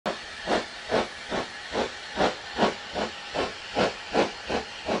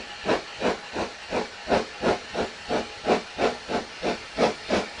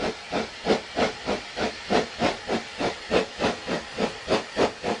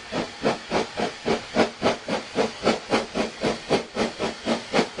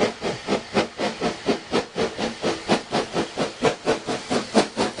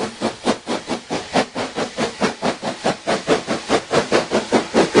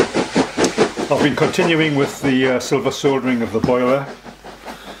I've been continuing with the silver soldering of the boiler.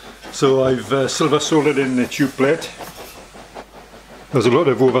 So I've silver soldered in the tube plate. There's a lot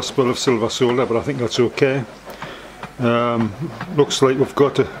of overspill of silver solder, but I think that's okay. Looks like we've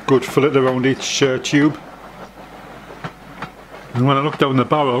got a good fillet around each tube. And when I look down the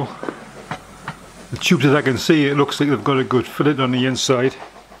barrel, the tubes that I can see, it looks like they've got a good fillet on the inside.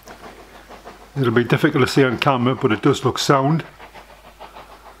 It'll be difficult to see on camera, but it does look sound.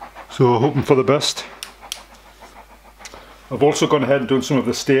 So hoping for the best. I've also gone ahead and done some of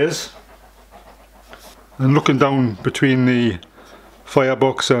the stairs. And looking down between the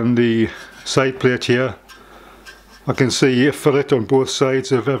firebox and the side plate here, I can see a fillet on both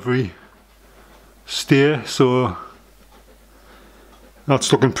sides of every stair, so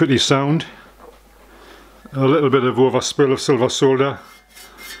that's looking pretty sound. A little bit of overspill of silver solder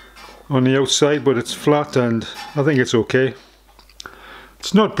on the outside, but it's flat and I think it's okay.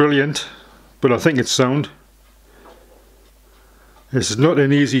 It's not brilliant, but I think it's sound. It's not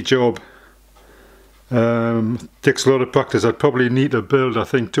an easy job. Takes a lot of practice. I'd probably need to build, I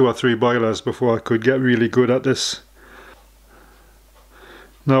think, 2 or 3 boilers before I could get really good at this.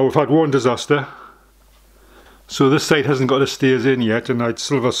 Now we've had one disaster. So this side hasn't got the stairs in yet, and I'd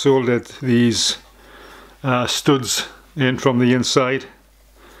silver soldered these studs in from the inside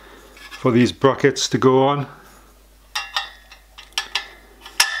for these brackets to go on.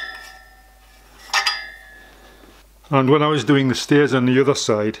 And when I was doing the stairs on the other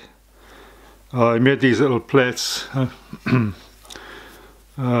side, I made these little plates. I've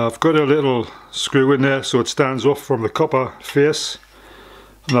got a little screw in there so it stands off from the copper face,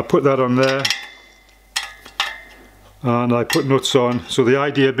 and I put that on there and I put nuts on. So the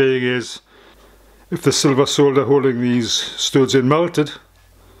idea being is, if the silver solder holding these studs in melted,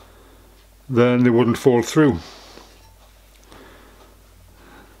 then they wouldn't fall through.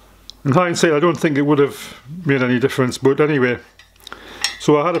 In hindsight, I don't think it would have made any difference, but anyway.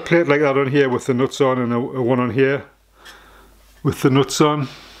 So I had a plate like that on here with the nuts on, and a one on here with the nuts on.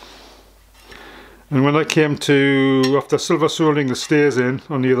 And when I came to, after silver soldering the stairs in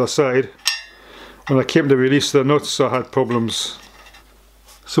on the other side, when I came to release the nuts, I had problems.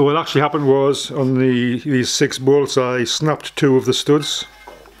 So what actually happened was, on these 6 bolts, I snapped 2 of the studs.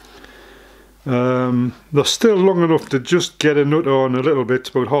 They're still long enough to just get a nut on a little bit,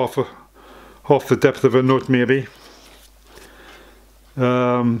 about half the depth of a nut maybe.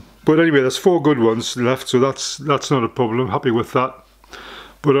 But anyway, there's 4 good ones left, so that's not a problem. Happy with that.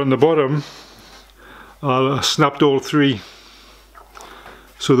 But on the bottom, I snapped all 3,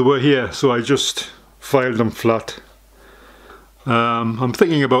 so they were here. So I just filed them flat. I'm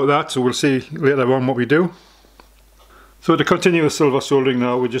thinking about that, so we'll see later on what we do. So to continue the silver soldering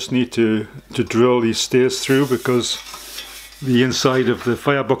now, we just need to drill these stairs through, because the inside of the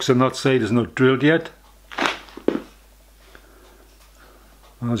firebox on that side is not drilled yet,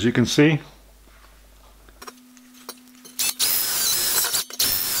 as you can see.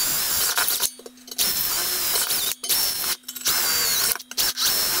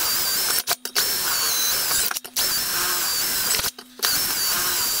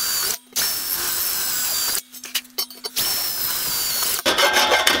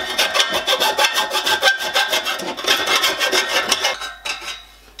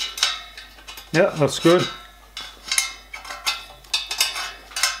 Yeah, that's good.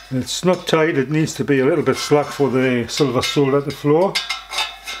 It's not tight, it needs to be a little bit slack for the silver solder to flow.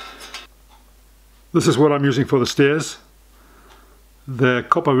 This is what I'm using for the stairs. The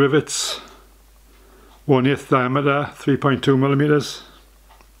copper rivets, 1/8 diameter, 3.2 millimeters.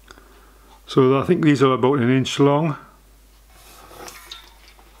 So I think these are about 1 inch long.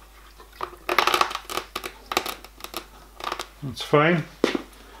 That's fine.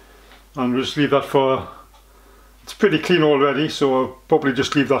 And we'll just leave that for, it's pretty clean already, so I'll probably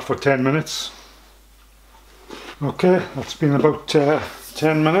just leave that for 10 minutes. Okay, that's been about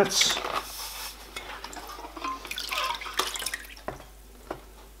 10 minutes.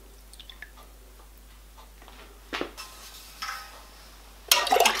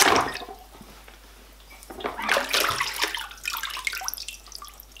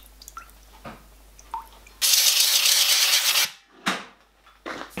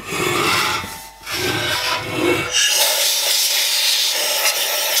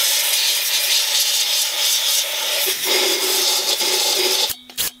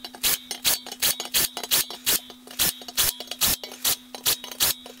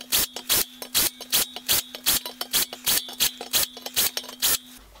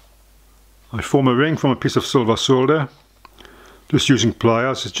 I form a ring from a piece of silver solder, just using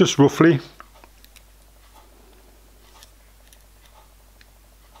pliers. It's just roughly.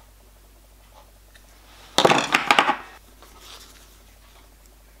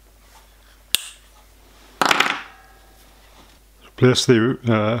 Place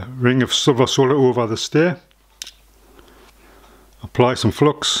the ring of silver solder over the stair. Apply some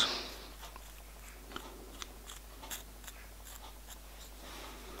flux.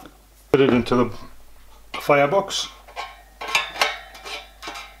 Put it into the firebox.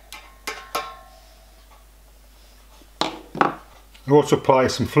 Also apply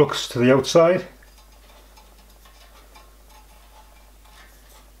some flux to the outside.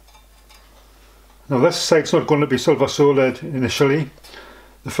 Now this side's not going to be silver soldered initially.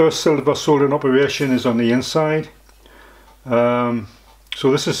 The first silver soldering operation is on the inside. So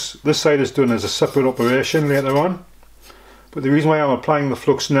this side is done as a separate operation later on. But the reason why I'm applying the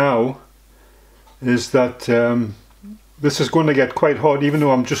flux now is that this is going to get quite hot. Even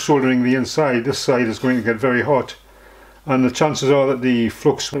though I'm just soldering the inside, this side is going to get very hot. And the chances are that the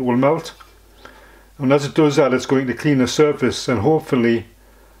flux will melt, and as it does that, it's going to clean the surface and hopefully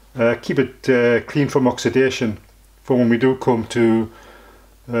keep it clean from oxidation for when we do come to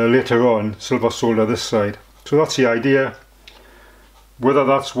later on silver solder this side. So that's the idea. Whether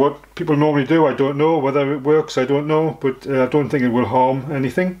that's what people normally do, I don't know. Whether it works, I don't know, but I don't think it will harm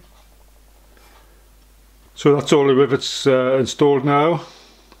anything. So that's all the rivets installed now,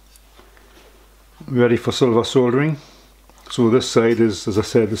 ready for silver soldering. So this side is, as I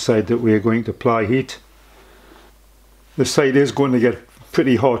said, the side that we're going to apply heat. This side is going to get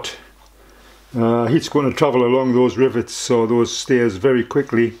pretty hot. Heat's going to travel along those rivets or those stairs very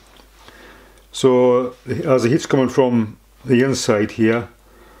quickly. So as the heat's coming from the inside here,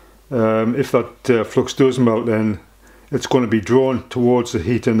 if that flux does melt, then it's going to be drawn towards the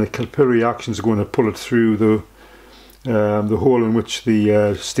heat, and the capillary action is going to pull it through the hole in which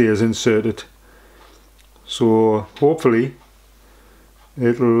the stair is inserted. So hopefully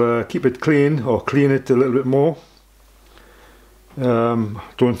it'll keep it clean, or clean it a little bit more.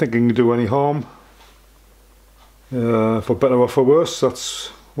 Don't think it can do any harm. For better or for worse, that's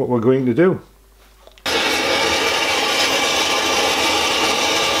what we're going to do.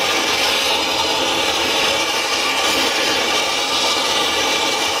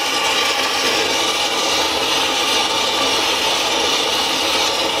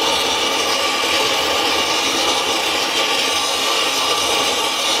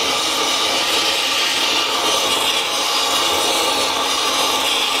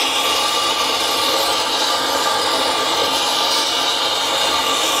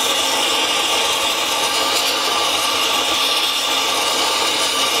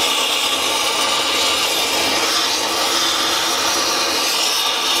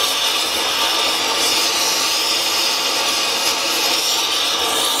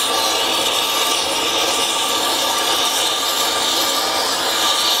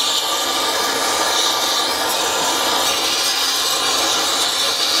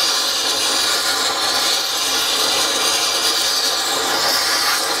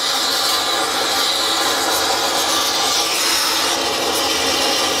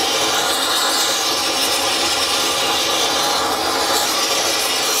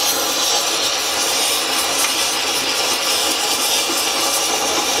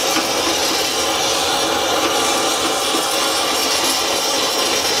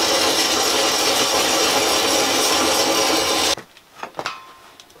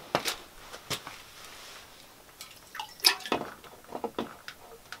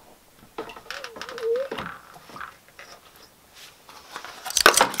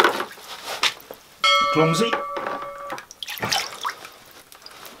 Clumsy.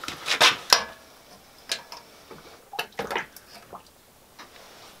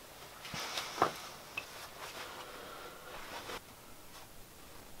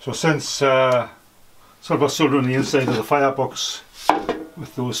 So since silver solder on the inside of the firebox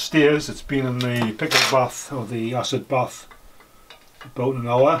with those stairs, it's been in the pickle bath or the acid bath about an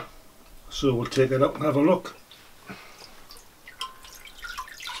hour. So we'll take it up and have a look.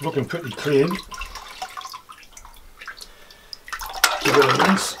 It's looking pretty clean. Give it a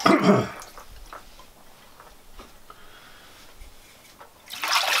rinse.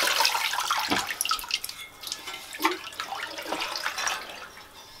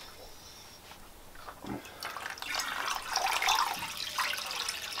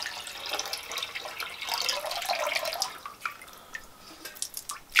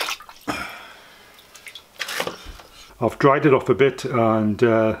 I've dried it off a bit, and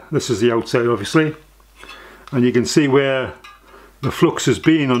this is the outside obviously, and you can see where the flux has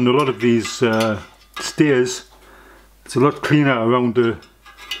been on a lot of these stairs. It's a lot cleaner around the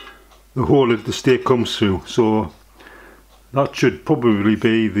hole that the stair comes through, so that should probably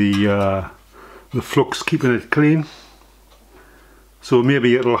be the flux keeping it clean. So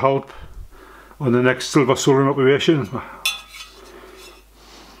maybe it'll help on the next silver soldering operation.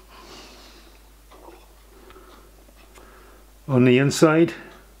 on the inside.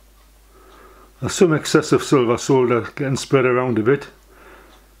 There's some excessive silver solder getting spread around a bit,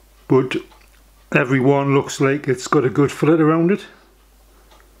 but every one looks like it's got a good fillet around it.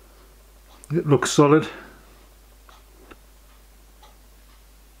 It looks solid.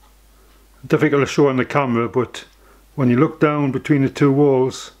 Difficult to show on the camera, but when you look down between the two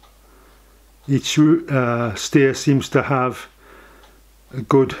walls, each stair seems to have a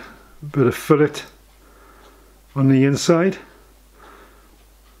good bit of fillet on the inside.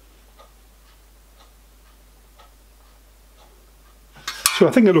 So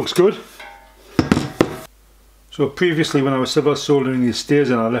I think it looks good. So previously, when I was silver soldering these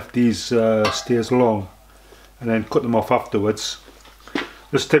stairs in, I left these stairs long and then cut them off afterwards.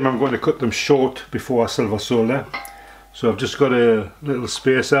 This time I'm going to cut them short before I silver solder. So I've just got a little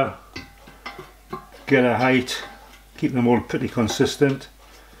spacer, get a height, keep them all pretty consistent,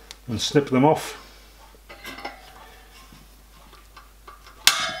 and snip them off.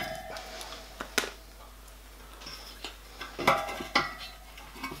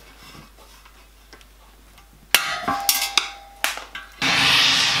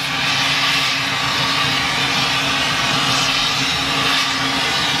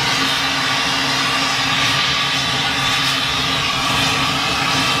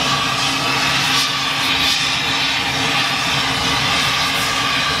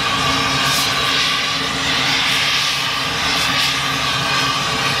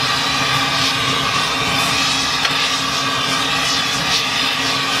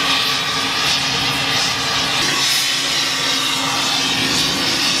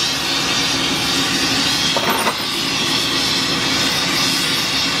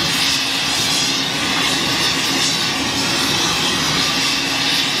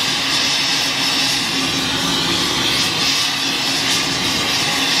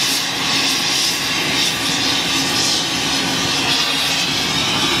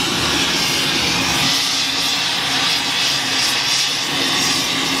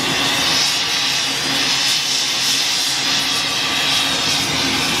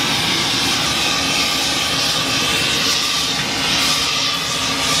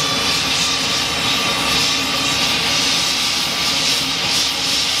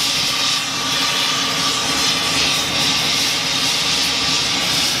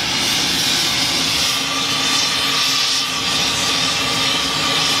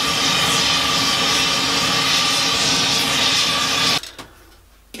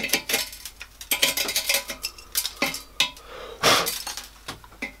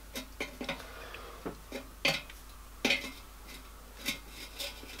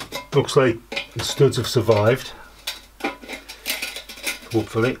 Looks like the studs have survived,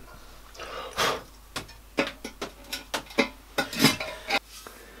 hopefully.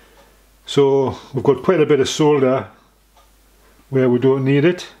 So we've got quite a bit of solder where we don't need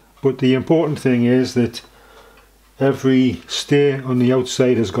it, but the important thing is that every stair on the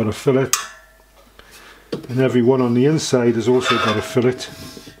outside has got a fillet, and every one on the inside has also got a fillet.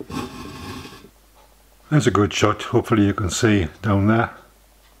 There's a good shot, hopefully you can see down there.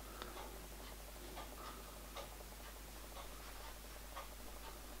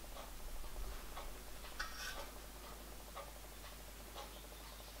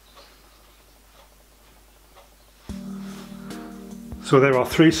 So there are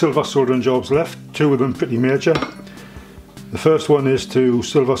 3 silver soldering jobs left, 2 of them pretty major. The first one is to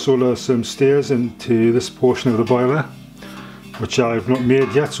silver solder some stairs into this portion of the boiler, which I've not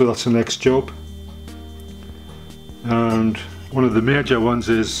made yet, so that's the next job. And one of the major ones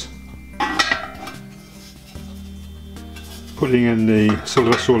is putting in the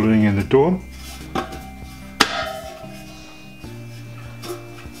silver soldering in the dome.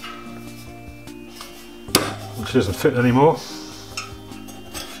 Which doesn't fit anymore.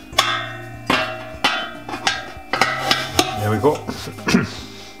 There we go.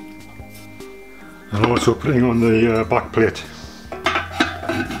 And also putting on the back plate.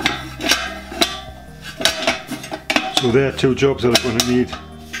 So there are 2 jobs that are going to need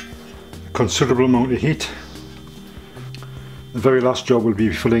a considerable amount of heat. The very last job will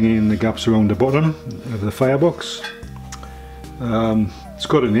be filling in the gaps around the bottom of the firebox. It's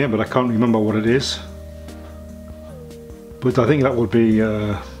got a name, but I can't remember what it is. But I think that will be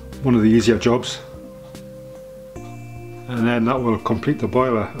one of the easier jobs. And then that will complete the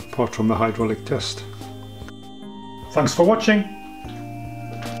boiler apart from the hydraulic test. Thanks for watching.